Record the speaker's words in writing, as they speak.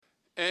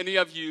Any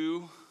of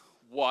you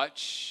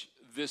watch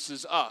This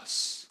Is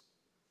Us?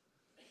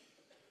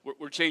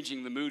 We're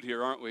changing the mood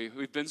here, aren't we?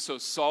 We've been so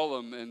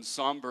solemn and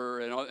somber,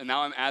 and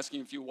now I'm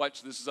asking if you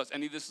watch This Is Us.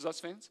 Any This Is Us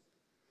fans?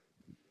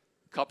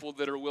 Couple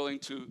that are willing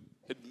to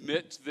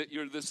admit that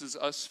you're This Is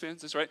Us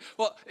fans, that's right.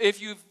 Well,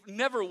 if you've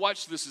never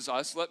watched This Is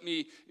Us, let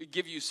me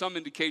give you some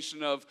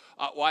indication of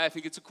why I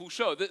think it's a cool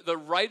show. The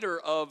writer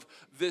of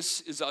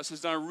This Is Us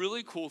has done a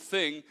really cool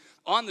thing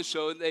on the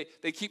show, and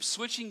they keep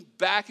switching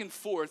back and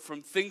forth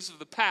from things of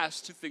the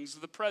past to things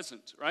of the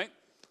present, right?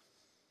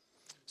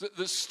 So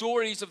the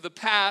stories of the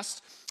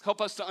past help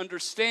us to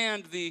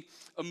understand the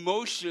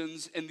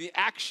emotions and the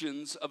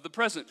actions of the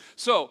present.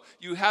 So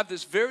you have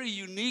this very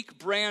unique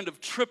brand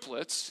of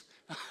triplets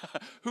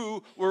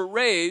who were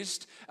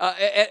raised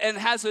and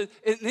has an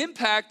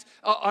impact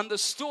on the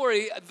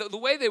story. The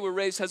way they were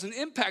raised has an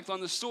impact on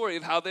the story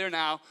of how they're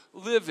now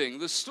living.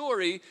 The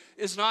story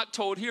is not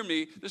told, hear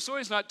me, the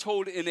story is not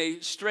told in a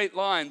straight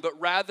line, but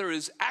rather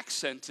is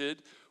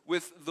accented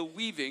with the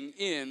weaving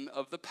in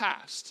of the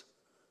past.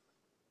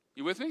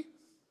 You with me?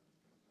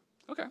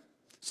 Okay.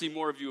 See,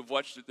 more of you have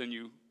watched it than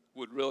you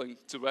would willing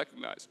to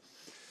recognize.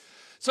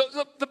 So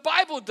the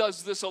Bible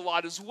does this a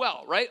lot as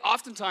well, right?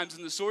 Oftentimes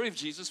in the story of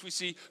Jesus, we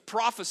see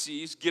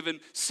prophecies given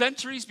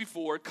centuries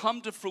before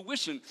come to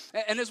fruition.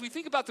 And as we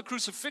think about the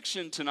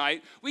crucifixion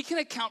tonight, we can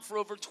account for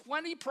over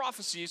 20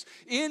 prophecies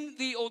in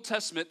the Old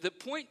Testament that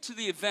point to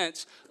the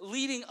events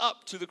leading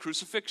up to the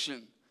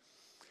crucifixion.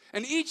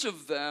 And each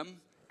of them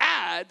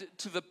add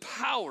to the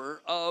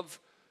power of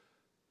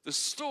the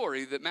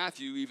story that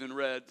Matthew even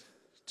read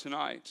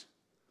tonight.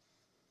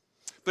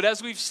 But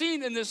as we've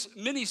seen in this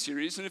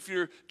mini-series, and if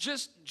you're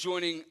just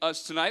joining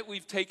us tonight,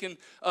 we've taken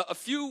a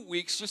few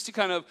weeks just to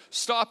kind of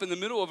stop in the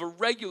middle of a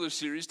regular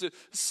series to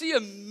see a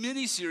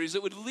mini-series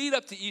that would lead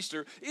up to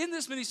Easter. In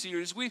this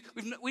mini-series, we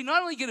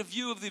not only get a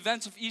view of the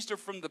events of Easter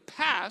from the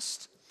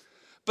past,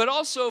 but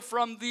also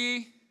from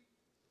the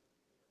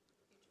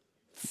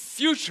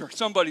future.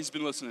 Somebody's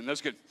been listening.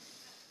 That's good.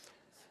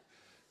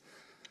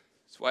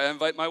 That's why I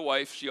invite my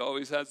wife. She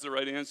always has the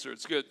right answer.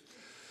 It's good.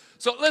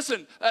 So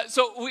listen,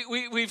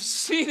 we've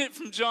seen it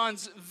from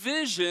John's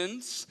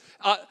visions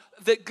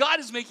that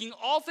God is making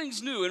all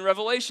things new in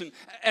Revelation.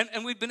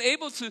 And we've been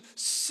able to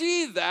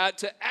see that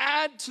to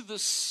add to the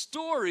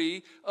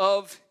story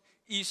of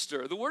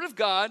Easter. The Word of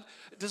God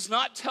does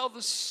not tell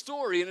the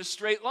story in a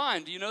straight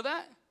line. Do you know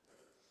that?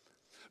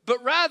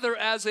 But rather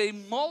as a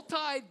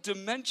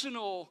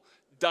multi-dimensional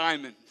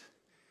diamond.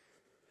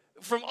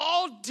 From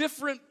all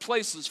different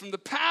places, from the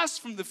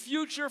past, from the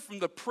future, from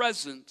the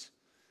present.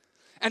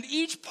 And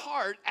each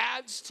part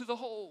adds to the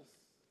whole.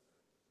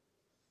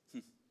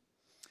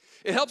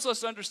 It helps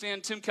us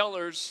understand Tim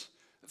Keller's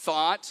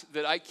thought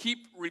that I keep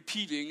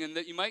repeating and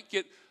that you might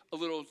get a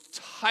little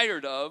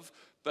tired of,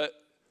 but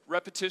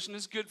repetition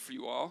is good for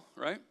you all,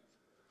 right?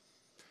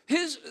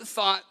 His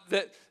thought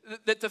that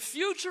the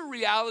future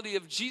reality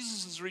of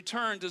Jesus'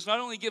 return does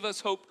not only give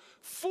us hope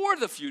for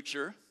the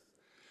future,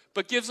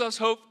 but gives us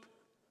hope.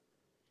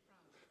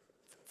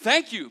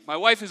 Thank you. My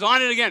wife is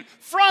on it again.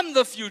 From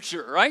the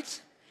future,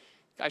 right?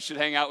 I should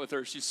hang out with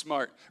her. She's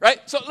smart, right?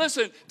 So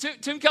listen,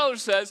 Tim Keller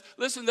says,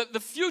 listen, that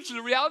the future,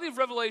 the reality of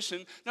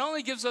Revelation, not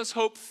only gives us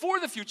hope for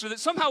the future, that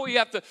somehow we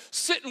have to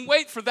sit and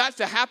wait for that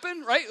to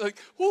happen, right? Like,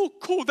 oh,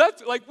 cool,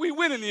 that's like we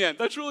win in the end.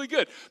 That's really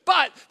good.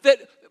 But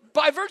that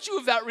by virtue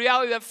of that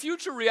reality, that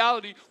future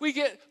reality, we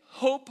get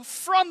hope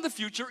from the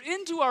future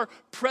into our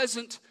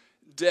present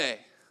day.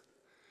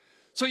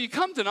 So you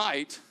come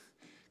tonight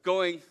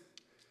going,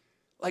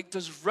 like,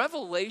 does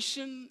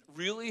Revelation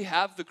really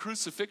have the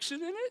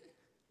crucifixion in it?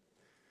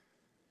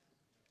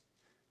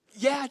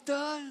 Yeah, it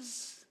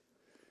does.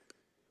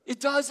 It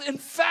does. In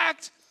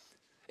fact,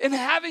 in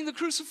having the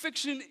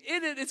crucifixion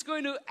in it, it's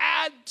going to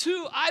add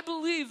to, I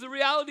believe, the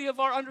reality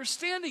of our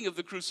understanding of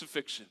the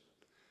crucifixion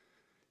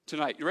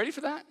tonight. You ready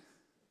for that?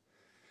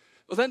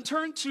 Well, then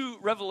turn to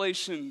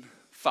Revelation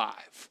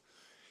 5.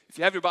 If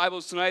you have your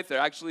Bibles tonight, they're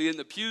actually in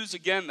the pews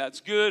again. That's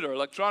good, or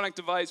electronic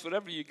device,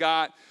 whatever you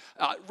got.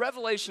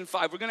 Revelation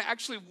 5. We're going to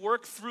actually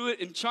work through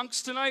it in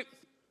chunks tonight,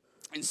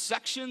 in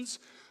sections,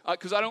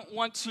 because I don't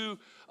want to...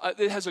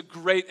 it has a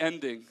great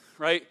ending,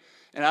 right?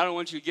 And I don't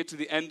want you to get to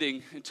the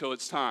ending until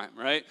it's time,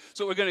 right?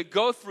 So we're going to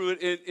go through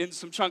it in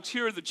some chunks.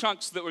 Here are the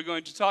chunks that we're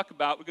going to talk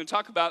about. We're going to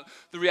talk about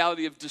the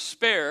reality of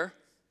despair,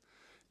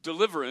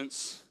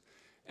 deliverance,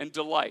 and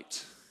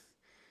delight.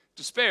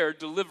 Despair,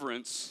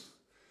 deliverance,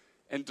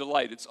 and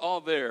delight. It's all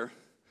there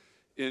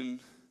in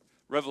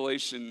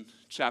Revelation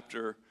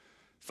chapter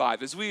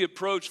 5. As we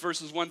approach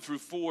verses 1 through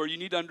 4, you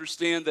need to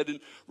understand that in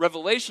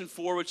Revelation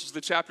 4, which is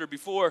the chapter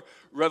before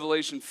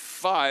Revelation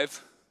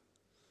 5,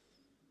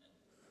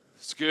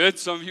 it's good.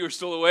 Some of you are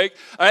still awake.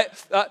 All right.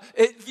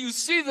 You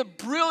see the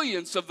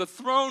brilliance of the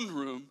throne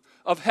room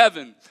of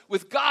heaven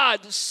with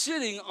God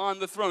sitting on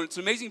the throne. It's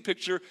an amazing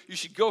picture. You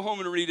should go home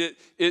and read it.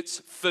 It's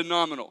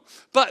phenomenal.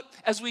 But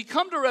as we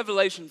come to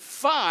Revelation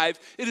 5,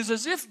 it is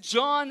as if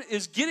John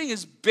is getting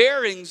his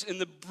bearings in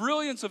the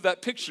brilliance of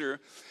that picture,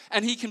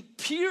 and he can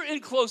peer in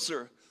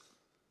closer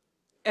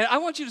And I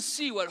want you to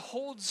see what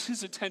holds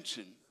his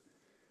attention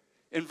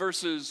in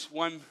verses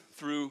 1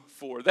 through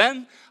 4.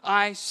 Then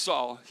I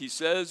saw, he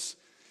says,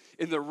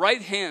 in the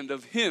right hand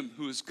of him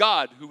who is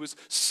God, who was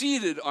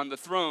seated on the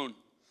throne.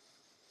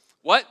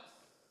 What?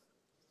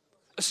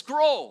 A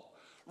scroll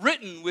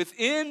written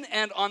within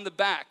and on the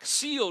back,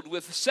 sealed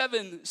with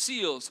 7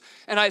 seals.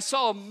 And I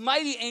saw a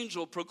mighty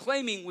angel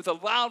proclaiming with a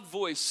loud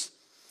voice,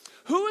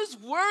 who is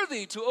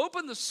worthy to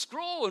open the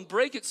scroll and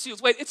break its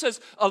seals? Wait, it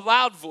says a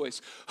loud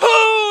voice.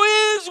 Who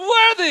is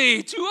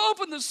worthy to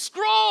open the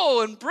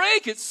scroll and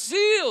break its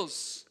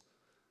seals?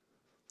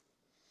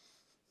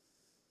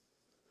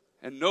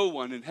 And no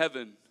one in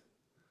heaven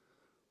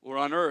or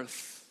on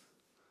earth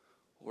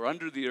or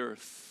under the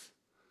earth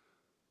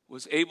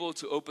was able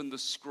to open the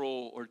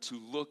scroll or to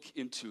look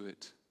into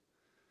it.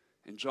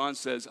 And John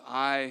says,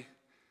 I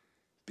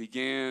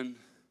began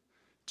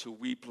to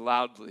weep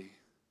loudly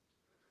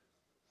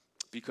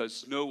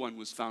because no one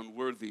was found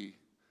worthy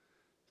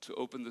to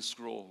open the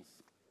scroll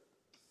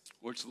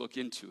or to look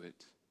into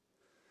it.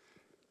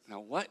 Now,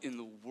 what in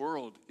the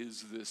world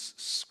is this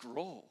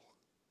scroll?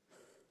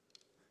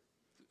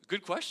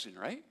 Good question,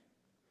 right?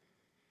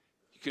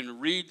 You can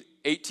read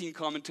 18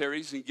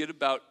 commentaries and get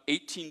about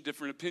 18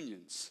 different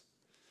opinions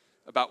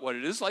about what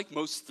it is, like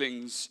most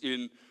things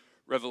in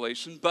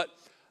Revelation. But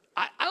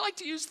I like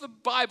to use the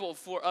Bible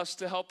for us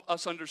to help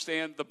us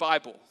understand the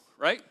Bible,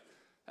 right?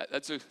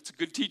 It's a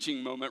good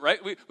teaching moment, right?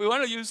 We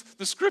want to use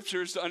the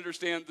scriptures to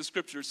understand the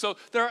scriptures. So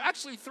there are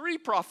actually 3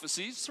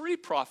 prophecies, 3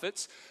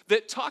 prophets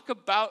that talk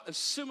about a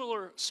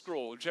similar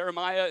scroll.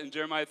 Jeremiah in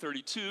Jeremiah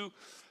 32,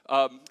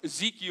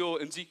 Ezekiel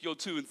in Ezekiel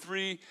 2 and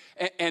 3,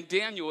 and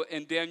Daniel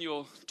in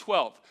Daniel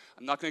 12.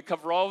 I'm not going to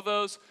cover all of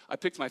those. I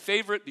picked my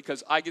favorite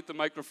because I get the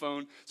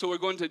microphone. So we're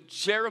going to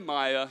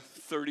Jeremiah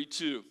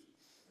 32.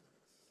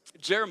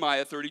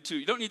 Jeremiah 32.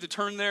 You don't need to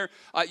turn there.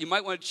 You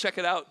might want to check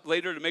it out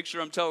later to make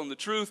sure I'm telling the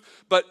truth.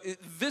 But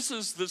this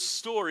is the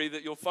story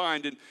that you'll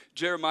find in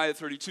Jeremiah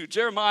 32.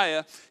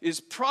 Jeremiah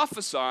is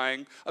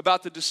prophesying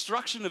about the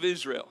destruction of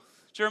Israel.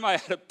 Jeremiah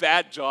had a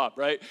bad job,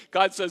 right?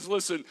 God says,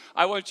 listen,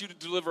 I want you to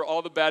deliver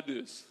all the bad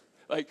news.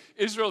 Like,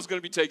 Israel's going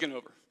to be taken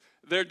over.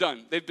 They're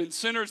done. They've been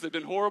sinners. They've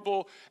been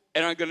horrible.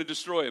 And I'm going to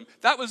destroy him.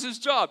 That was his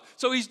job.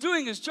 So he's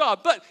doing his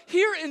job. But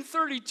here in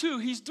 32,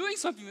 he's doing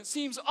something that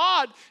seems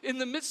odd in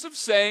the midst of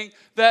saying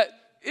that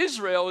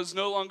Israel is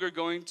no longer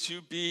going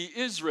to be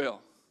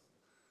Israel.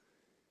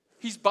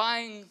 He's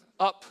buying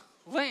up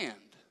land.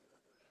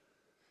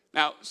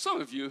 Now, some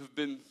of you have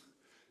been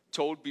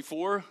told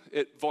before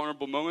at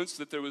vulnerable moments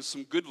that there was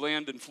some good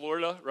land in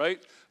Florida,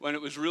 right? When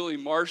it was really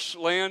marsh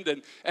land,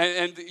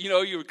 and you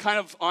know, you were kind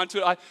of onto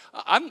it.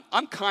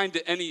 I'm kind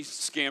to any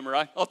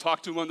scammer. I'll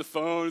talk to him on the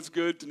phone. It's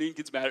good. Deneen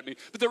gets mad at me.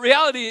 But the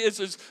reality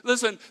is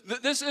listen,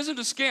 this isn't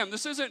a scam.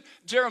 This isn't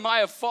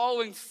Jeremiah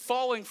falling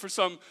for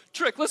some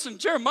trick. Listen,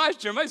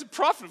 Jeremiah's a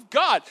prophet of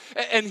God,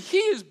 and he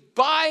is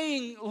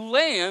buying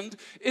land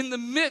in the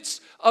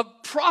midst of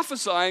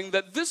prophesying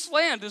that this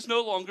land is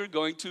no longer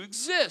going to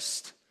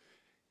exist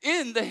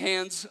in the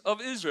hands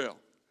of Israel.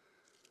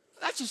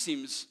 That just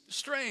seems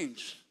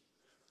strange.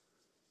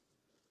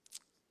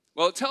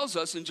 Well, it tells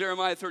us in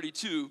Jeremiah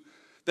 32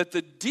 that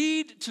the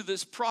deed to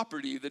this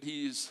property that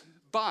he's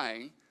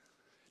buying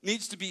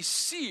needs to be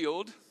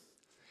sealed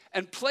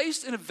and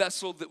placed in a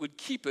vessel that would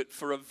keep it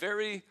for a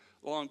very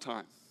long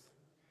time.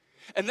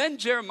 And then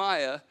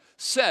Jeremiah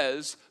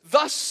says,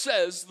 thus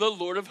says the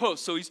Lord of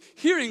hosts. So he's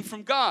hearing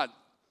from God.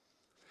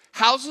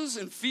 Houses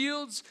and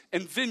fields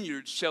and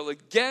vineyards shall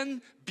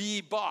again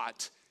be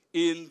bought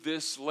in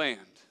this land.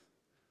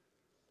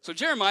 So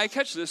Jeremiah,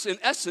 catch this, in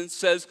essence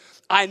says,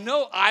 I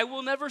know I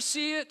will never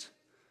see it,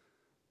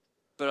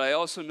 but I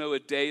also know a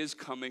day is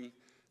coming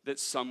that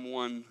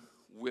someone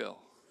will.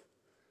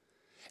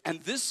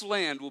 And this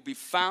land will be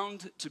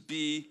found to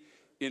be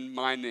in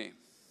my name.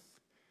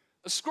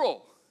 A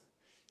scroll,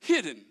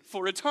 hidden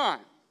for a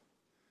time,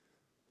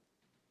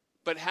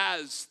 but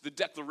has the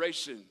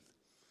declaration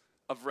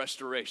of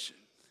restoration.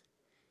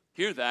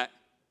 Hear that?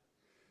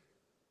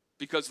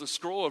 Because the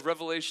scroll of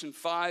Revelation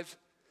 5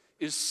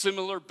 is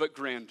similar but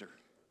grander.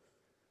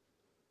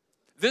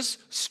 This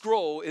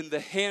scroll in the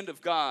hand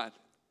of God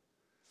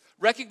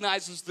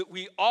recognizes that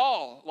we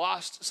all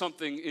lost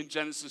something in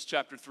Genesis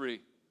chapter 3.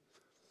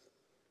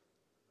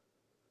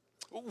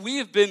 We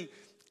have been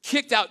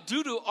kicked out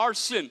due to our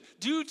sin,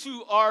 due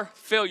to our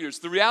failures.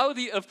 The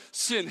reality of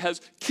sin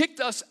has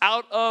kicked us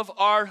out of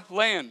our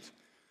land,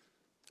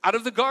 out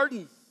of the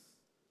garden.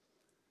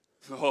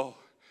 Oh,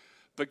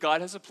 but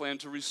God has a plan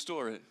to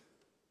restore it.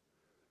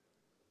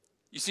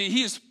 You see,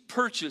 he has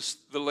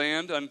purchased the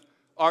land on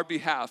our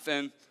behalf,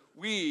 and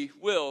we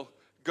will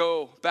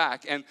go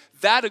back. And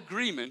that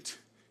agreement,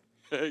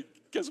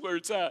 guess where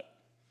it's at?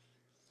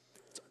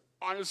 It's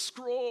on a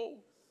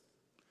scroll,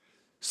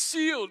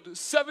 sealed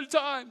 7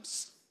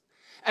 times.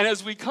 And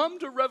as we come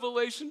to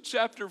Revelation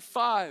chapter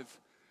 5,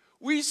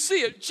 we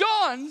see it.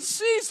 John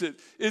sees it.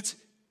 It's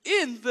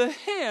in the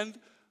hand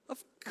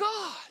of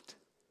God.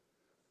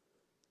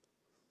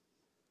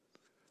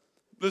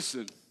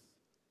 Listen,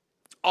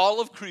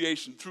 All of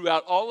creation,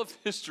 throughout all of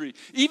history,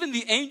 even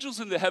the angels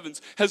in the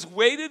heavens, has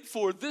waited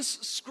for this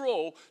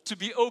scroll to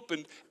be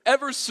opened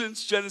ever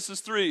since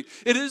Genesis 3.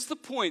 It is the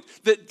point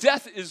that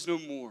death is no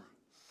more.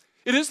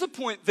 It is the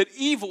point that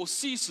evil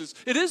ceases.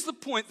 It is the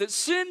point that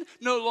sin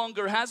no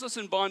longer has us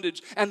in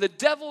bondage and the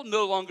devil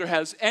no longer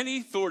has any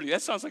authority.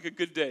 That sounds like a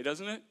good day,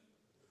 doesn't it?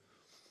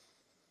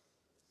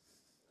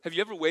 Have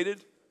you ever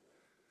waited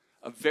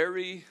a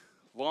very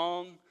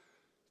long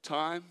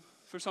time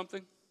for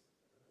something?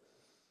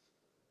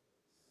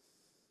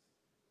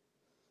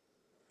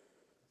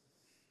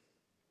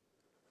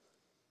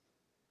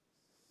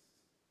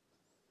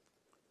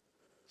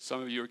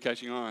 Some of you are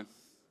catching on,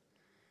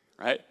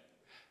 right?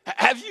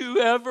 Have you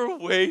ever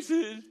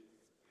waited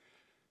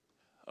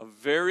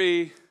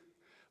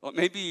well,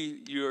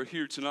 maybe you're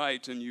here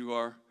tonight and you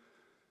are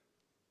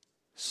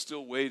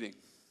still waiting.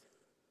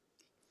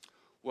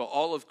 Well,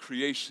 all of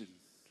creation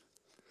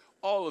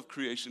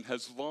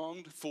has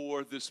longed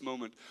for this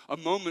moment, a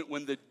moment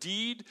when the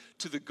deed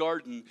to the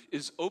garden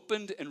is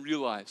opened and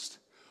realized.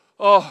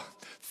 Oh,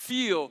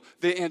 feel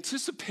the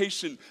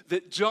anticipation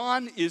that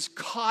John is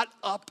caught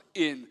up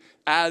in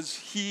as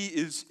he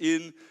is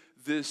in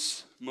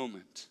this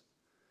moment.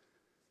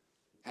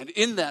 And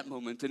in that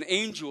moment, an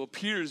angel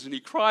appears and he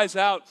cries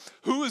out,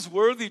 "Who is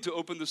worthy to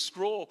open the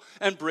scroll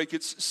and break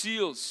its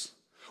seals?"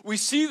 We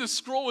see the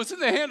scroll is in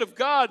the hand of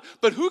God,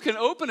 but who can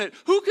open it?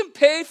 Who can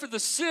pay for the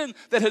sin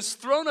that has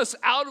thrown us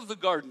out of the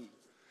garden?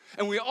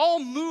 And we all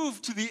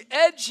move to the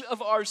edge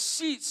of our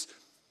seats.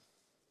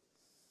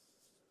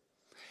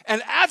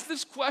 And at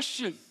this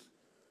question,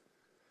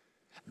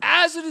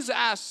 as it is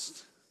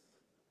asked,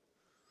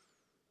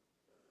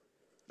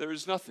 there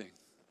is nothing.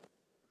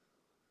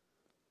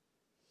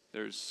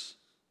 There's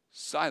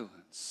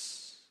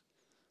silence.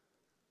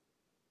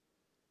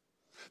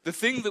 The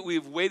thing that we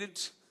have waited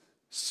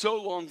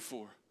so long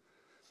for,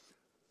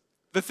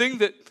 the thing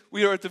that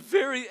we are at the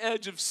very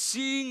edge of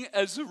seeing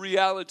as a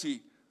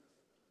reality,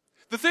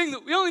 the thing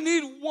that we only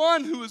need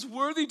one who is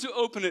worthy to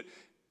open it,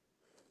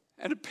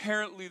 and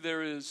apparently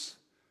there is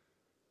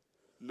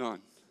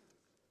none.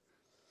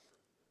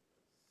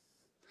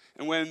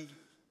 And when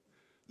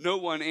no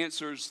one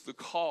answers the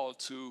call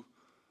to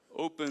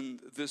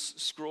open this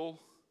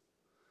scroll,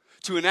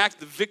 to enact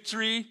the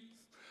victory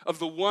of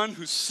the one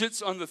who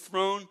sits on the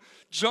throne,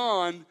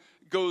 John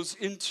goes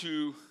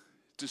into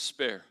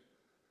despair.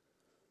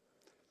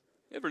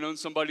 You ever known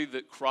somebody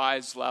that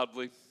cries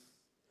loudly?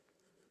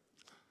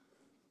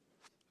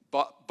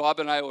 Bob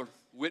and I are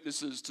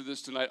witnesses to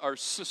this tonight. Our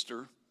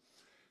sister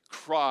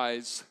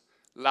cries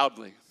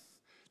loudly.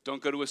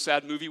 Don't go to a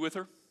sad movie with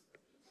her.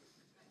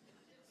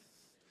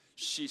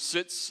 She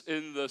sits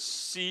in the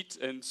seat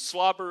and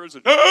slobbers,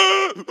 and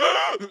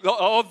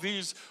all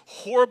these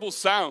horrible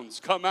sounds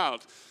come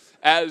out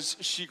as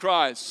she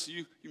cries.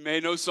 You may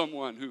know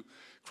someone who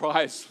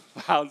cries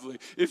loudly.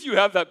 If you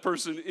have that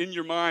person in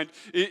your mind,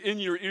 in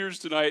your ears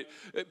tonight,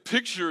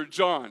 picture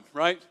John,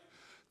 right?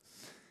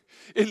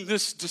 In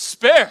this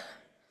despair.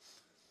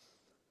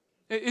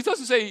 It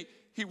doesn't say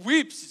he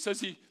weeps. It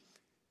says he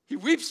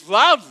weeps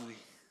loudly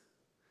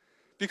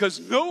because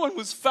no one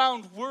was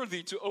found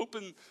worthy to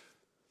open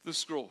the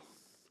scroll.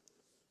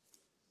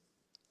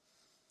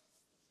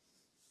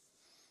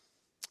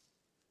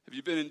 Have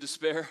you been in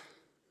despair?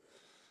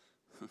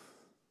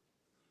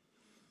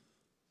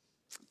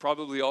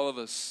 Probably all of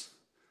us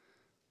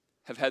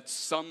have had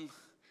some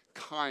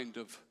kind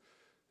of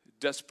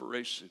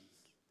desperation,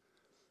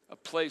 a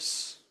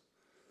place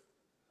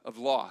of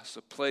loss,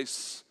 a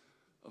place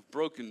of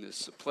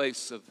brokenness, a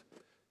place of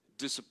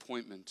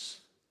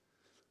disappointment,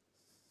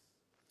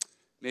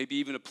 maybe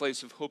even a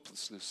place of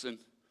hopelessness. And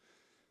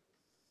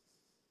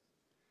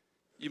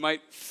you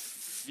might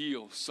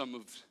feel some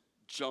of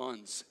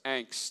John's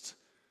angst,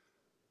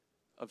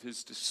 of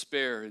his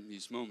despair in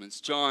these moments.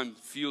 John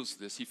feels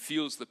this. He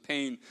feels the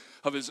pain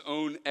of his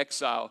own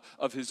exile,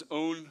 of his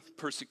own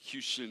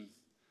persecution.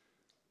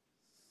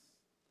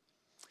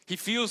 He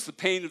feels the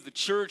pain of the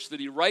church that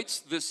he writes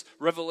this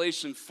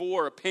revelation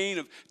for, a pain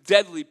of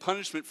deadly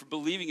punishment for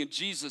believing in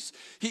Jesus.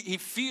 He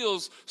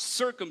feels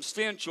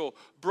circumstantial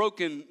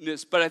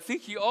brokenness, but I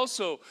think he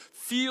also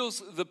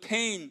feels the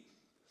pain,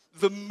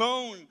 the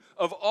moan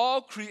of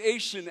all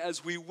creation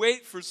as we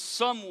wait for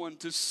someone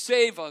to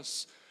save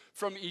us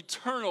from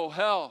eternal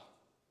hell.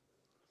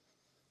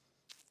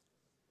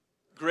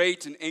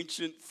 Great and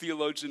ancient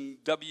theologian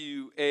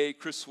W.A.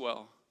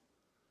 Criswell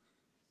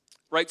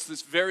writes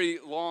this very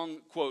long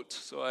quote,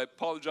 so I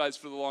apologize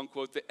for the long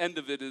quote. The end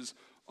of it is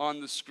on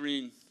the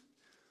screen.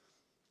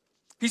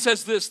 He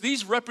says this: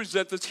 "These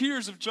represent, the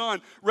tears of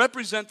John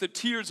represent the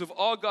tears of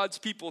all God's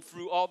people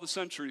through all the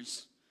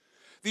centuries.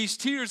 These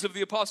tears of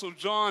the Apostle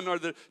John are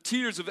the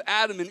tears of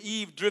Adam and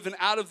Eve driven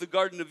out of the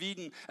Garden of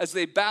Eden as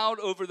they bowed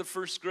over the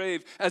first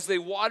grave, as they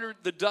watered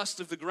the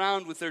dust of the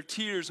ground with their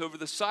tears over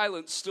the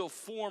silent, still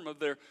form of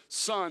their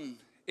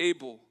son,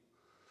 Abel.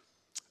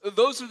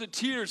 Those are the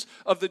tears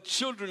of the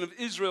children of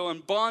Israel in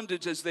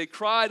bondage as they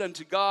cried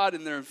unto God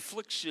in their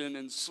affliction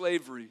and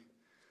slavery.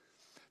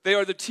 They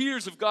are the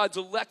tears of God's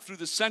elect through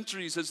the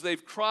centuries as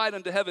they've cried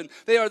unto heaven.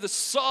 They are the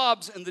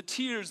sobs and the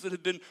tears that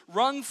have been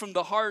wrung from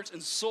the heart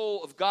and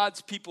soul of God's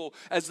people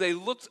as they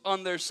looked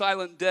on their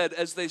silent dead,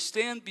 as they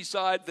stand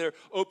beside their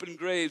open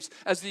graves,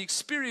 as the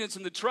experience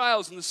and the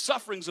trials and the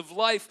sufferings of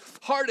life,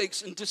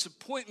 heartaches and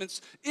disappointments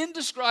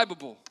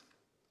indescribable.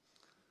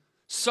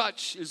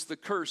 Such is the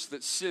curse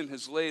that sin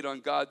has laid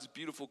on God's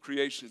beautiful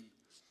creation.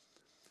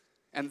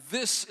 And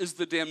this is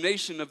the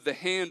damnation of the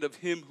hand of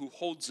him who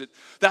holds it,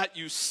 that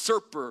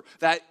usurper,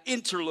 that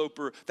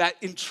interloper, that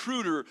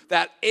intruder,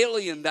 that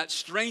alien, that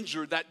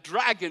stranger, that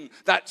dragon,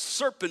 that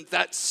serpent,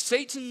 that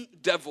Satan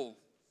devil.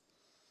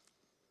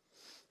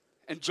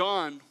 And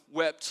John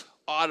wept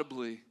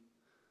audibly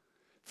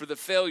for the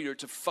failure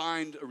to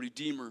find a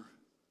redeemer,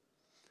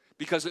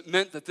 because it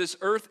meant that this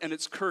earth and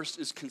its curse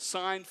is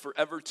consigned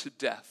forever to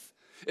death.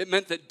 It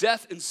meant that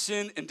death and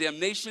sin and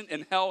damnation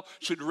and hell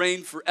should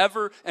reign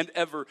forever and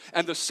ever.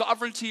 And the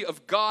sovereignty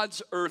of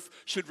God's earth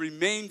should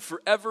remain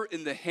forever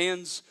in the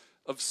hands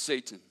of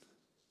Satan.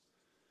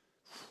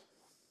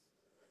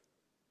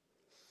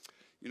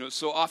 You know,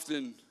 so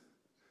often,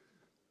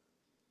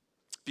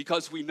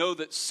 because we know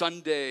that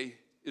Sunday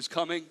is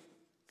coming,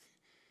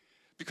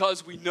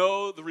 because we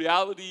know the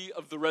reality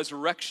of the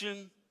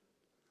resurrection,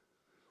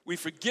 we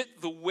forget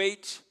the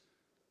weight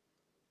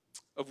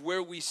of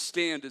where we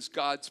stand as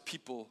God's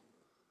people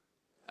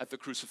at the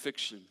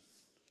crucifixion.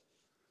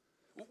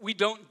 We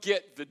don't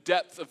get the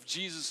depth of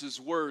Jesus'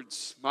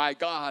 words, my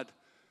God,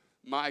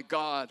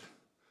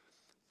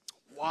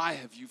 why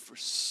have you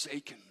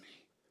forsaken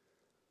me?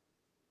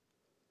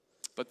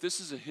 But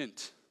this is a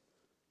hint.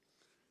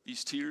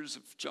 These tears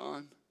of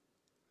John.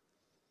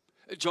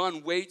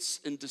 John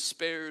waits and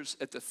despairs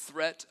at the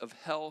threat of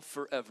hell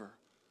forever.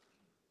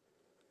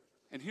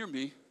 And hear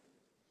me,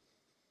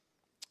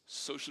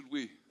 so should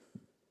we.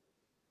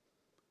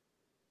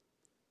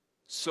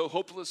 So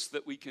hopeless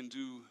that we can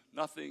do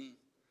nothing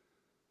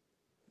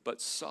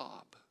but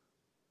sob.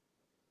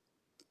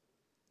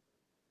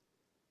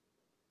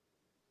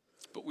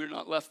 But we're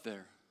not left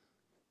there.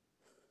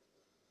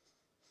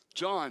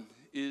 John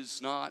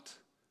is not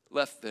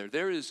left there.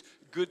 There is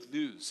good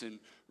news in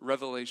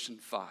Revelation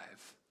 5.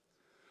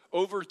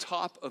 Over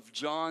top of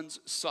John's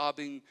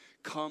sobbing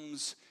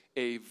comes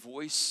a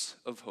voice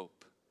of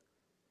hope.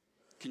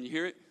 Can you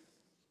hear it?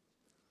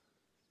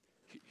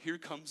 Here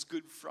comes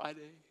Good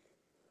Friday.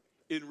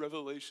 In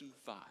Revelation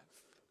 5.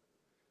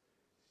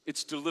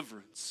 It's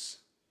deliverance.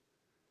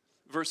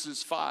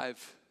 Verses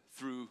 5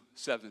 through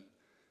 7.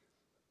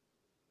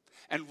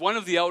 And one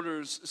of the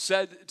elders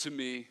said to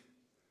me,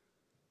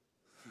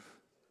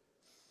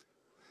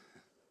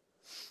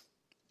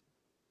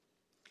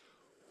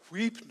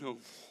 weep no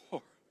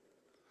more.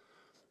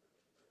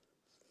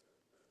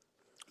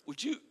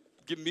 Would you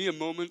give me a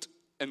moment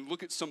and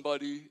look at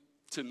somebody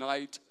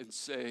tonight and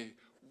say,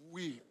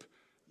 weep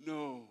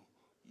no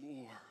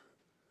more?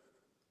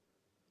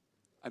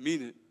 I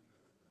mean it.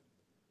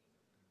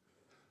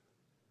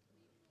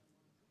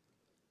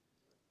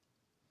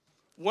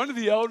 One of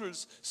the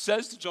elders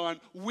says to John,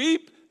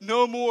 weep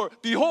no more.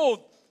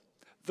 Behold,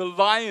 the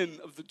Lion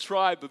of the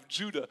tribe of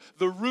Judah,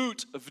 the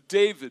Root of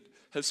David,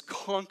 has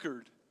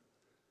conquered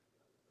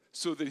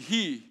so that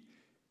he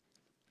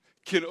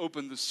can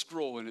open the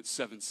scroll and its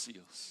 7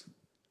 seals.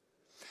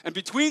 And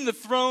between the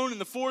throne and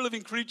the 4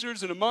 living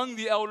creatures and among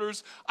the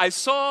elders, I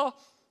saw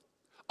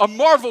a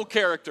Marvel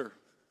character.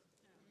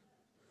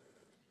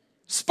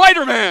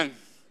 Spider-Man,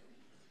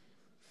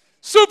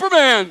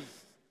 Superman.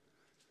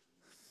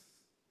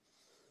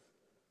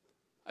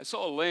 I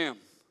saw a lamb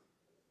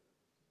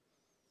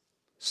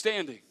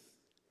standing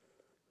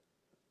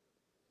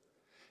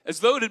as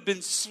though it had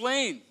been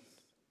slain,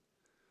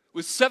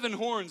 with 7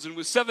 horns and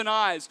with 7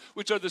 eyes,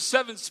 which are the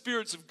 7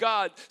 spirits of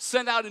God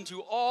sent out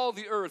into all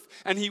the earth.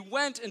 And he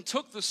went and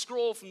took the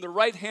scroll from the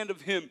right hand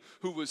of him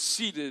who was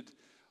seated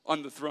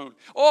on the throne.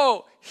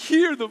 Oh,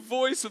 hear the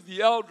voice of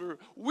the elder,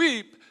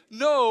 weep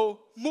no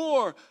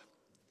more.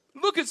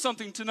 Look at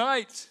something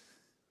tonight.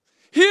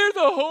 Hear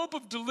the hope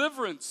of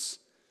deliverance.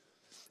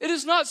 It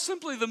is not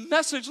simply the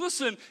message.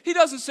 Listen, he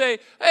doesn't say,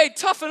 hey,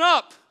 toughen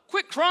up,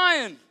 quit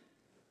crying.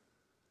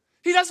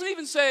 He doesn't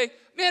even say,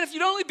 man, if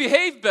you'd only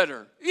behave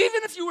better,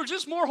 even if you were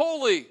just more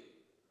holy.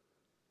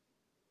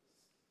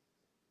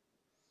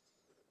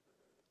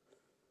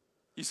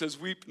 He says,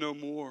 weep no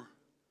more.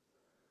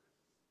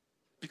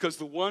 Because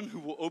the one who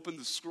will open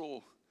the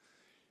scroll,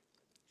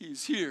 he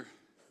is here.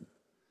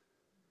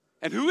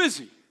 And who is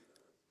he?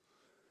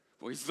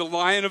 Well, he's the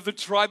Lion of the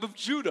tribe of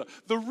Judah,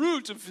 the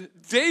Root of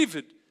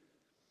David.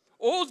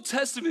 Old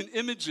Testament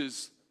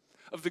images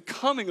of the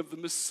coming of the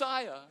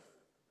Messiah.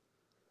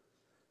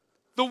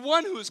 The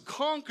one who has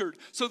conquered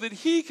so that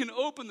he can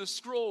open the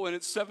scroll and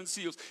its 7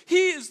 seals.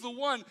 He is the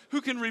one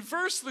who can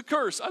reverse the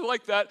curse. I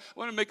like that. I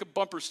want to make a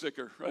bumper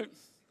sticker, right?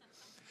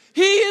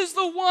 He is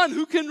the one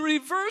who can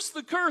reverse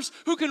the curse,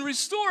 who can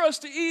restore us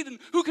to Eden,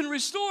 who can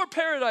restore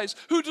paradise,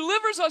 who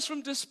delivers us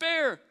from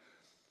despair.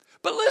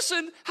 But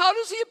listen, how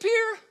does he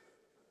appear?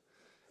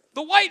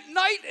 The white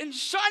knight in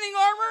shining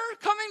armor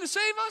coming to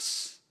save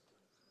us?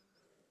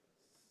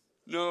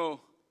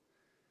 No,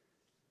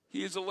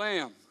 he is a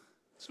lamb.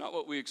 It's not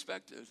what we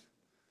expected.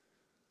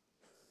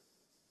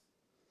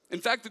 In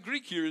fact, the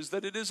Greek here is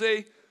that it is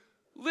a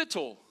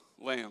little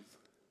lamb.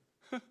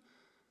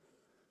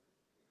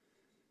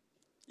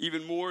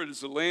 Even more, it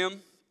is a lamb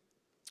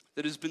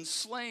that has been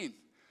slain.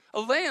 A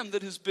lamb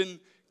that has been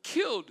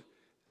killed.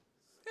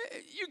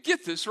 You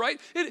get this, right?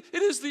 It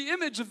is the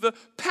image of the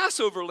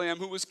Passover lamb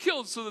who was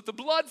killed so that the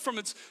blood from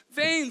its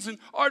veins and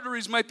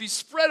arteries might be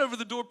spread over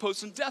the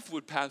doorposts and death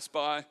would pass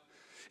by.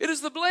 It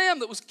is the lamb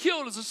that was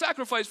killed as a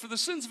sacrifice for the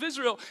sins of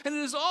Israel, and it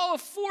is all a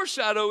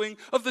foreshadowing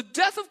of the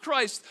death of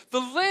Christ, the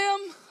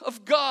Lamb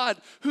of God,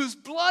 whose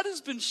blood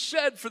has been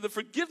shed for the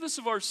forgiveness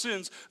of our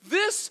sins.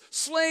 This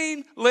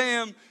slain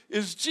lamb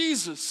is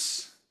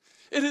Jesus.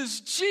 It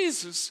is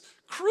Jesus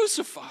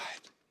crucified.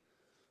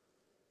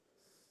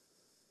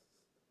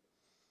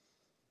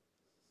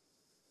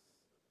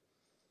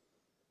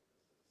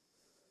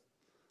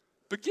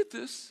 But get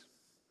this,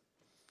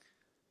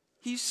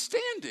 he's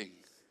standing.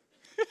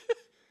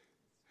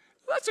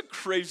 That's a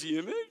crazy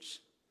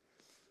image.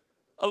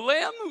 A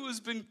lamb who has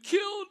been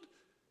killed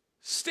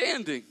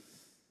standing.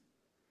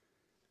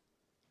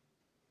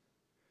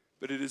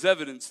 But it is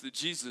evidence that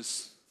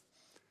Jesus,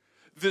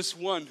 this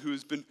one who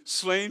has been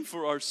slain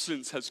for our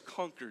sins, has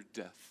conquered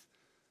death.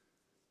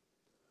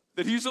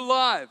 That he's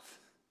alive.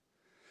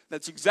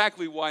 That's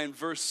exactly why in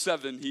verse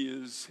 7 he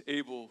is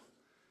able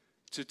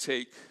to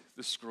take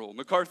the scroll.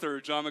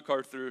 John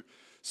MacArthur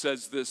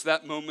says this: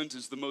 that moment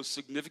is the most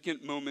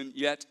significant moment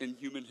yet in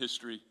human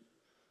history.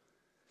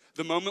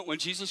 The moment when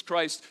Jesus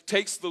Christ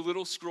takes the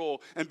little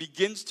scroll and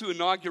begins to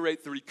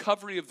inaugurate the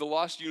recovery of the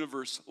lost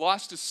universe,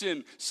 lost to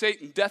sin,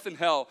 Satan, death, and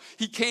hell.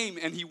 He came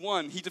and he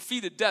won. He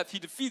defeated death. He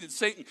defeated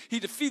Satan.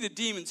 He defeated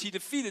demons. He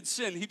defeated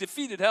sin. He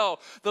defeated hell.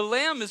 The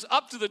Lamb is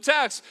up to the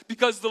task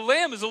because the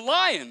Lamb is a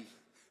lion.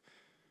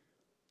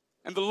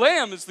 And the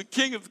Lamb is the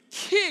King of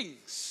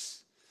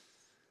Kings.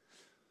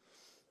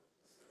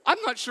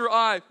 I'm not sure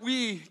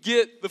we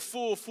get the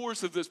full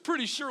force of this.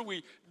 Pretty sure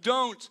we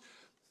don't.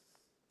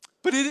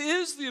 But it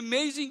is the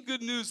amazing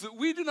good news that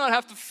we do not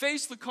have to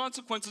face the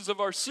consequences of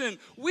our sin.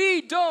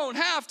 We don't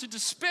have to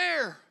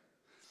despair.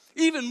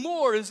 Even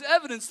more is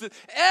evidence that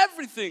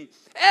everything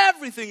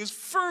is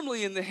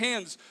firmly in the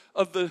hands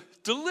of the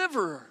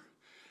deliverer.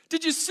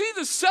 Did you see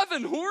the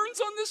 7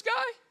 horns on this guy?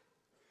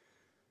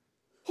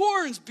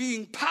 Horns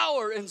being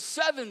power and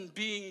 7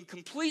 being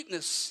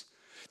completeness.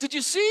 Did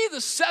you see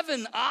the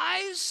 7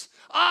 eyes?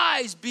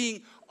 Eyes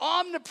being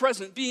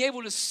omnipresent, being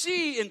able to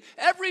see in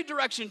every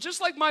direction, just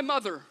like my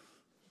mother.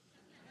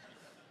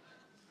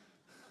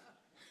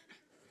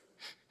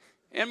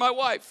 And my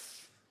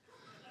wife.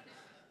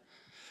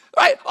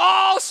 Right?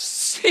 All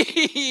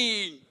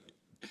seeing.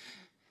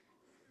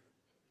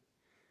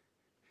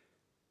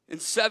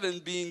 And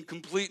 7 being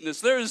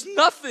completeness. There is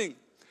nothing,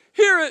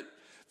 hear it,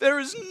 there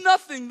is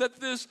nothing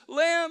that this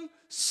lamb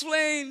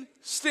slain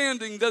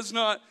standing does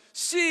not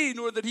see,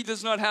 nor that he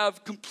does not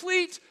have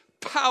complete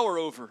power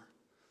over.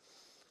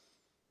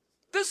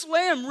 This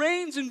lamb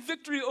reigns in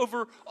victory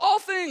over all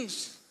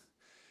things.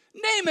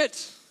 Name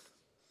it.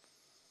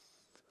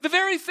 The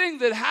very thing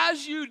that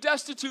has you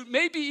destitute,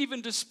 maybe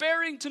even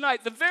despairing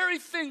tonight, the very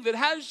thing that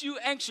has you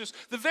anxious,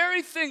 the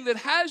very thing that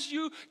has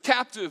you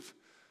captive,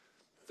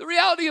 the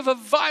reality of a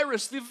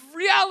virus, the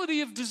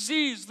reality of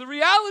disease, the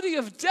reality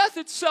of death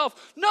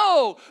itself.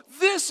 No,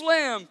 this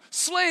lamb,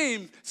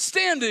 slain,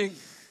 standing,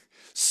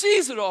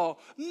 sees it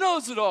all,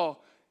 knows it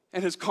all,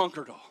 and has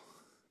conquered all.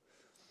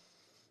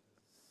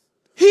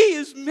 He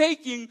is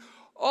making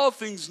all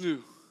things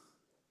new.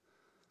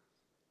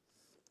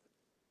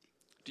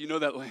 Do you know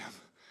that lamb?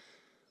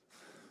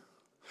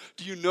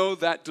 Do you know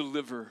that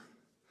deliverer?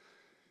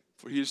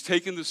 For he has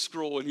taken the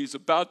scroll and he's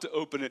about to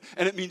open it.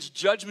 And it means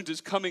judgment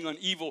is coming on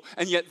evil.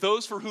 And yet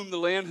those for whom the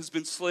lamb has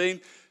been slain,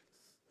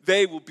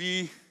 they will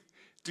be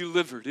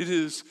delivered. It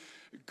is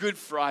Good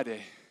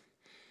Friday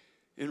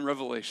in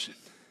Revelation.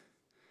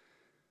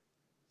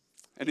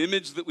 An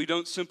image that we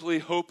don't simply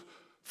hope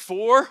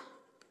for,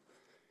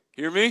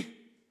 hear me,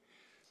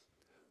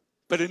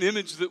 but an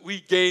image that we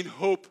gain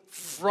hope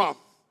from,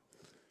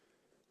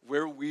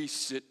 where we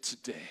sit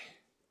today.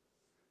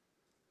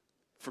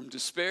 From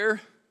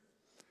despair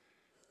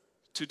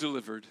to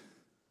delivered.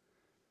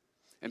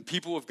 And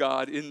people of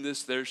God, in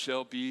this there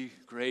shall be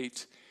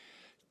great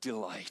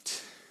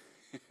delight.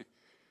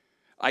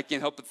 I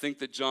can't help but think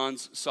that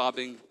John's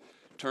sobbing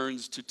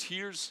turns to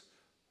tears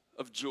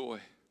of joy.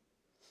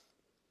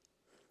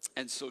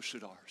 And so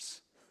should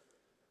ours.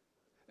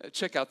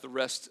 Check out the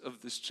rest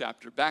of this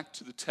chapter. Back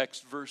to the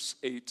text, verse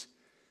 8.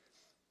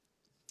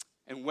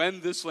 And when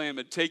this lamb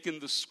had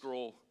taken the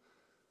scroll,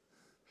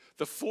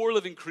 the 4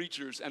 living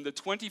creatures and the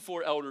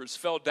 24 elders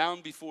fell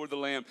down before the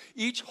Lamb,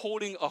 each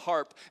holding a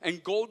harp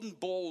and golden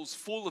bowls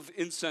full of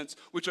incense,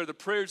 which are the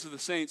prayers of the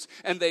saints.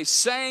 And they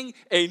sang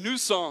a new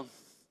song,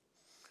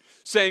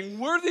 saying,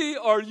 "Worthy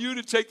are you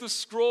to take the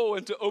scroll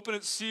and to open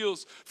its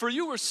seals. For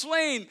you were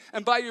slain,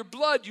 and by your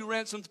blood you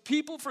ransomed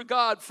people for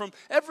God from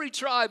every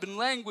tribe and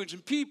language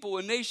and people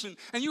and nation.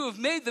 And you have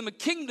made them a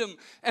kingdom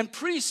and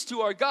priests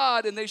to our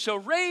God, and they shall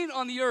reign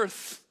on the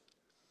earth."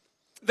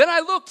 Then I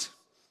looked,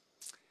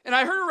 and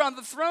I heard around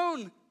the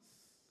throne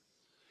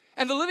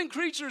and the living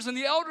creatures and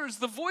the elders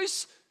the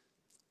voice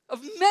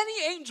of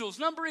many angels,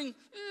 numbering,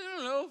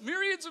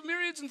 myriads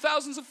and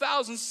thousands of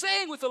thousands,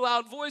 saying with a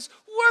loud voice,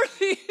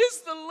 "Worthy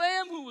is the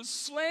Lamb who was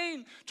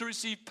slain to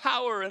receive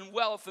power and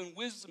wealth and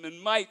wisdom and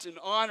might and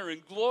honor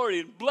and glory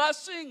and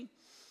blessing."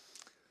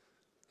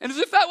 And as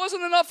if that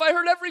wasn't enough, I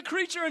heard every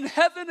creature in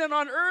heaven and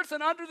on earth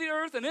and under the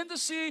earth and in the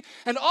sea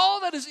and all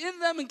that is in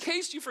them, in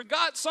case you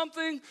forgot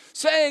something,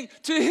 saying,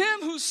 "To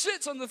him who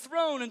sits on the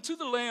throne and to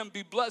the Lamb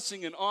be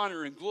blessing and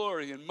honor and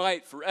glory and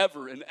might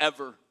forever and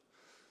ever."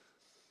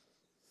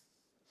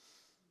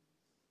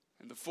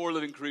 And the 4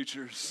 living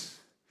creatures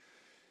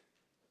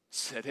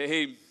said,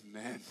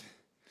 "Amen."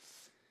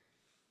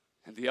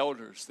 And the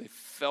elders, they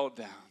fell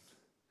down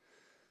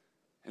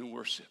and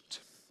worshiped.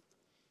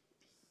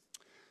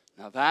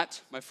 Now that,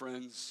 my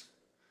friends,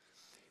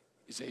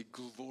 is a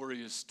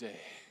glorious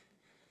day.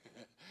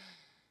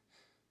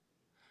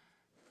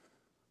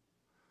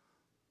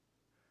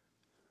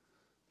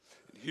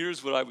 And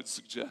here's what I would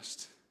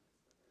suggest.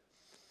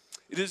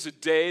 It is a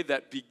day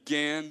that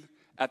began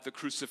at the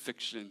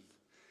crucifixion,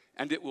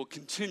 and it will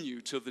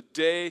continue till the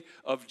day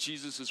of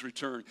Jesus'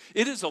 return.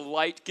 It is a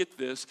light, get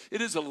this, it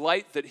is a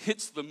light that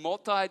hits the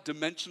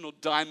multi-dimensional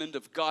diamond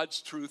of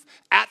God's truth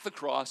at the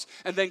cross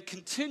and then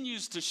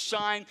continues to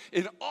shine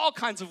in all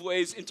kinds of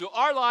ways into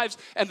our lives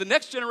and the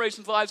next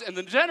generation's lives and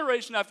the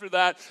generation after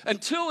that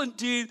until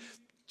indeed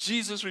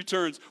Jesus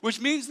returns, which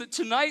means that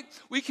tonight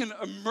we can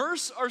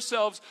immerse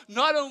ourselves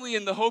not only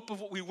in the hope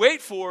of what we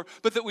wait for,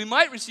 but that we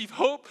might receive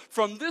hope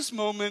from this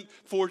moment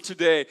for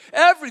today.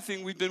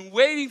 Everything we've been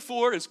waiting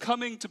for is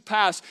coming to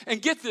pass.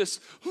 And get this,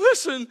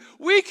 listen,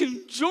 we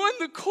can join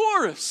the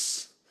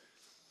chorus.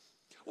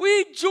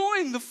 We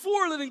join the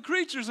 4 living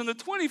creatures and the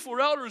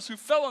 24 elders who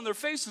fell on their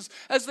faces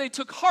as they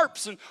took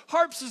harps. And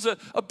harps is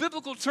a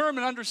biblical term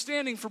and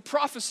understanding for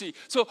prophecy.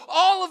 So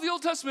all of the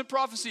Old Testament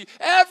prophecy,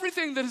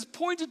 everything that is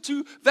pointed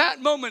to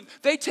that moment,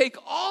 they take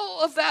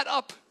all of that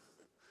up.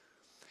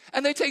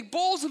 And they take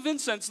bowls of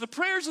incense, the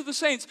prayers of the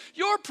saints,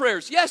 your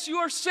prayers. Yes, you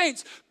are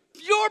saints.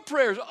 Your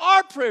prayers,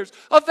 our prayers.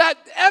 Of that,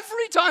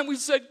 every time we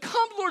said,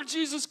 "Come, Lord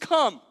Jesus,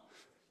 come."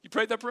 You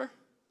prayed that prayer?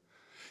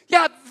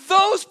 Yeah,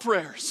 those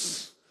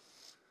prayers.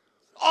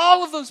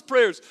 All of those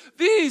prayers,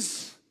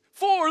 these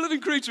 4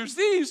 living creatures,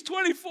 these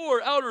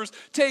 24 elders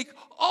take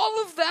all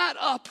of that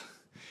up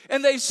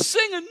and they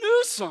sing a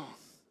new song.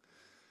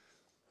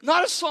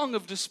 Not a song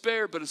of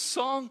despair, but a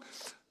song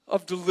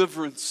of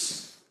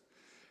deliverance.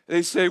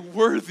 They say,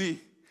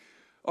 "Worthy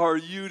are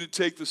you to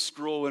take the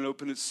scroll and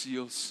open its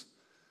seals.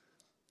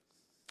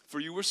 For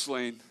you were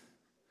slain,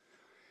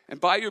 and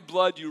by your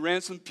blood you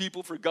ransomed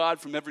people for God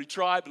from every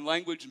tribe and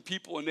language and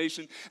people and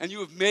nation, and you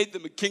have made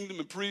them a kingdom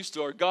and priests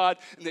to our God,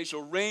 and they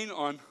shall reign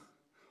on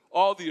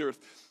all the earth."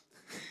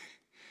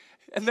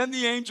 And then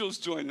the angels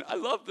join in. I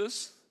love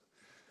this.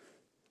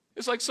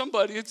 It's like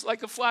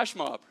a flash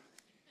mob.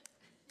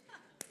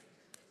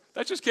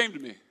 That just came to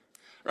me,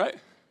 right?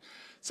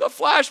 It's a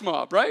flash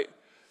mob, right?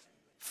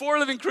 4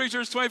 living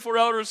creatures, 24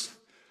 elders,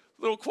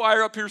 little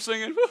choir up here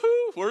singing,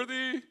 "Woohoo,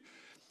 worthy."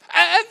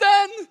 And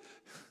then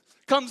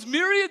comes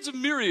myriads of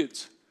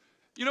myriads.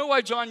 You know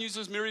why John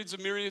uses myriads of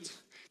myriads?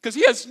 Because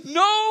he has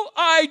no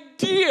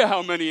idea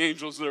how many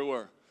angels there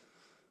were.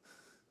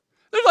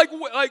 They're like,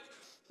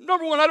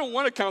 number 1, I don't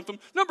want to count them.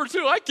 Number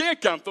 2, I can't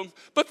count them.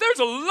 But there's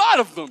a lot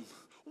of them.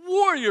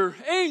 Warrior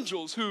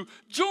angels who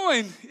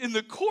join in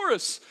the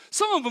chorus.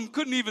 Some of them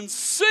couldn't even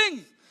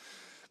sing.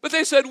 But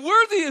they said,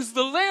 "Worthy is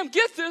the Lamb,"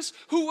 get this,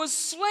 "who was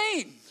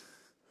slain."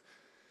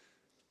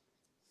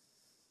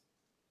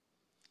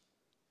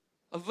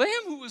 A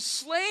lamb who was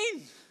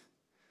slain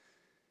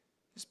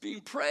is being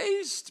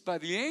praised by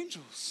the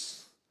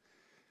angels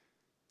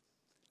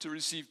to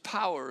receive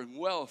power and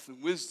wealth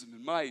and wisdom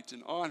and might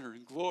and honor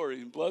and glory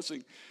and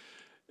blessing.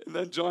 And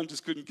then John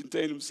just couldn't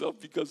contain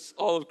himself because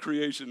all of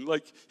creation,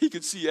 like he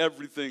could see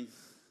everything.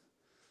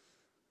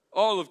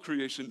 All of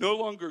creation, no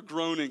longer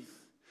groaning.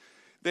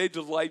 They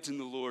delight in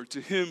the Lord. To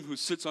him who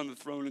sits on the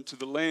throne and to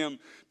the Lamb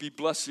be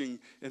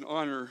blessing and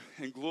honor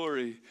and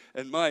glory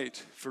and might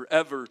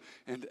forever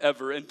and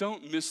ever. And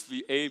don't miss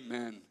the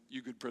amen,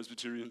 you good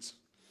Presbyterians.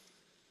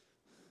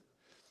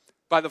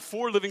 By the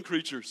 4 living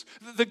creatures.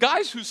 The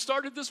guys who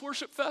started this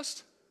worship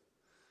fest,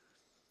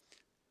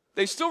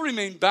 they still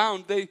remain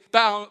bound. They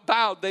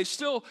bowed. They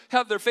still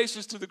have their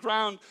faces to the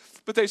ground.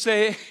 But they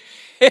say,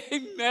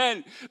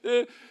 "Amen.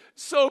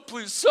 So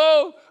please,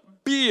 so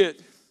be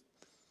it."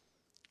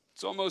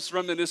 It's almost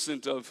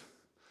reminiscent of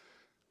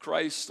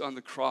Christ on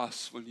the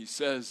cross when he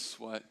says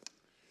what?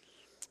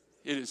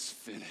 "It is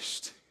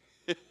finished."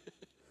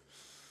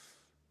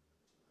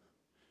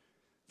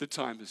 The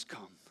time has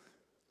come.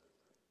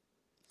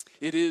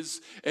 It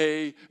is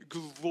a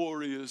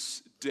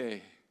glorious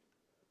day.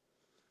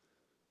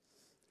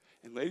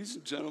 And ladies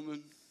and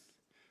gentlemen,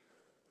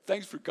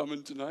 thanks for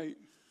coming tonight.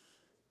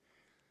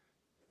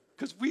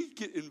 Because we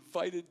get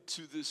invited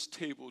to this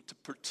table to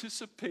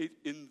participate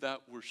in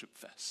that worship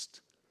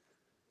fest.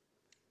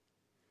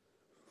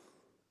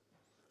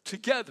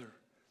 Together,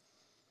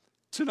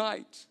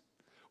 tonight,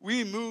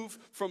 we move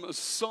from a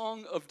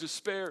song of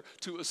despair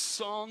to a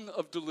song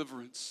of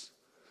deliverance,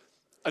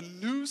 a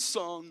new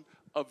song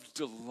of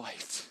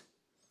delight.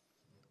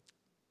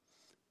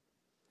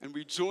 And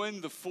we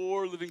join the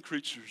 4 living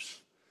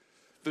creatures,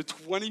 the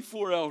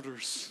 24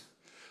 elders,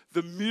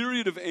 the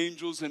myriad of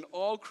angels, and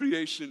all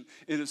creation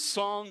in a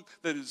song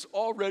that is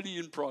already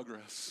in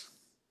progress.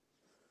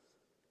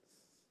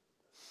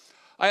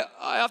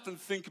 I often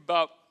think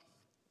about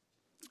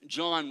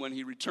John when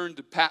he returned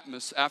to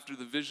Patmos after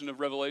the vision of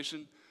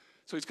Revelation.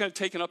 So he's kind of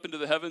taken up into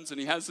the heavens, and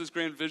he has this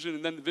grand vision,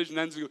 and then the vision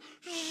ends, and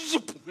he goes,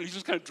 and he's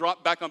just kind of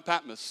dropped back on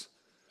Patmos.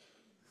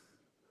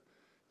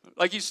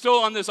 Like he's still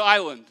on this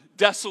island,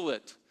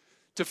 desolate,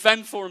 to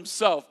fend for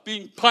himself,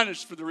 being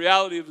punished for the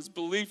reality of his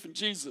belief in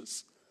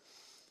Jesus.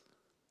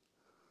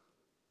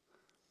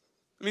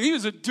 I mean, he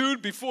was a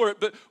dude before it,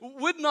 but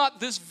would not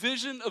this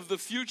vision of the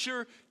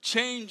future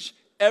change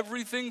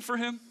everything for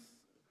him?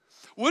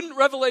 Wouldn't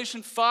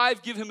Revelation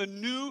 5 give him a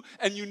new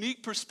and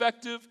unique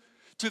perspective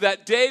to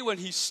that day when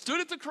he stood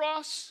at the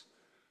cross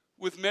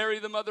with Mary,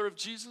 the mother of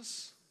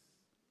Jesus?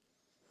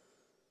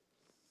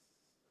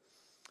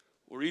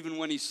 Or even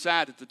when he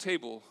sat at the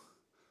table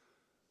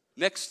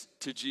next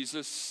to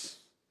Jesus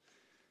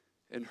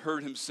and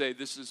heard him say,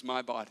 "This is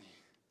my body,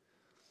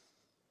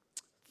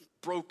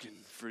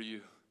 broken for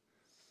you.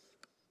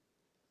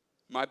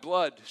 My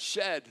blood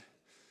shed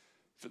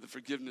for the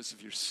forgiveness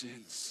of your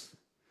sins."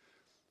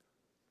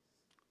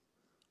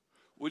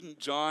 Wouldn't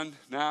John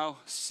now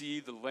see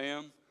the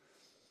Lamb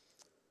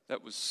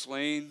that was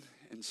slain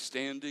and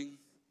standing,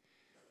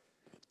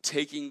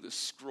 taking the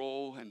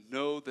scroll, and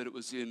know that it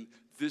was in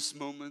this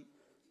moment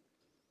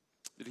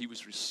that he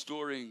was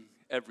restoring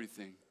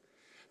everything,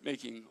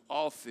 making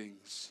all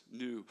things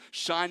new,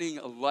 shining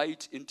a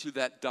light into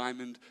that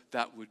diamond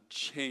that would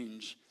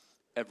change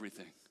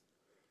everything?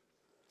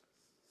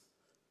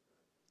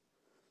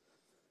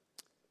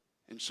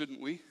 And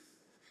shouldn't we?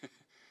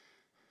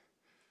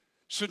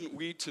 Shouldn't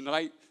we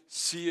tonight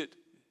see it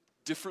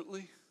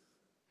differently?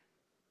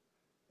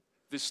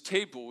 This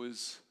table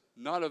is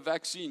not a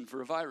vaccine for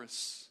a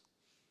virus.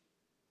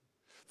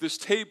 This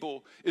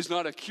table is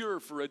not a cure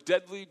for a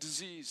deadly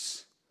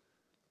disease.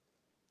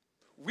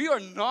 We are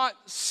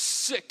not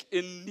sick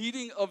in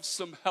needing of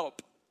some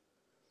help.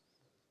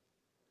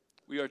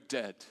 We are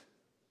dead,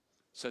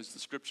 says the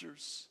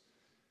scriptures,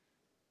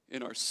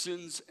 in our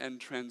sins and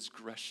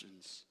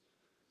transgressions.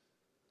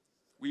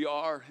 We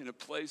are in a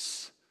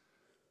place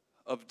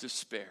of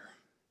despair.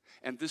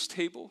 And this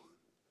table,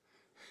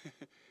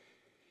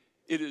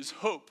 it is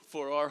hope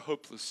for our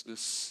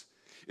hopelessness.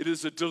 It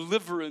is a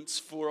deliverance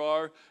for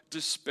our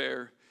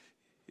despair.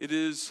 It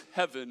is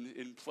heaven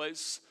in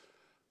place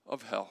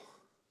of hell.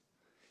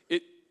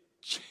 It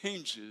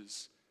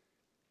changes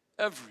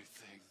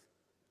everything.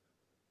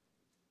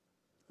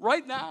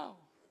 Right now.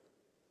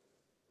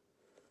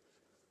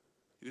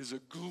 It is a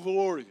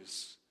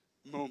glorious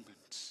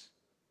moment.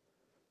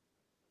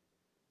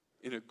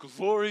 In a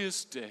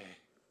glorious day,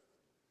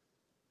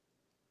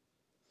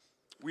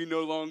 we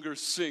no longer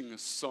sing a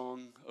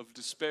song of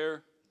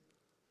despair.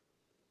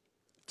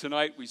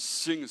 Tonight we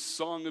sing a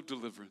song of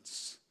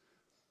deliverance,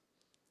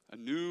 a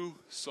new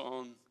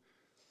song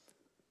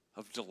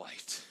of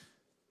delight.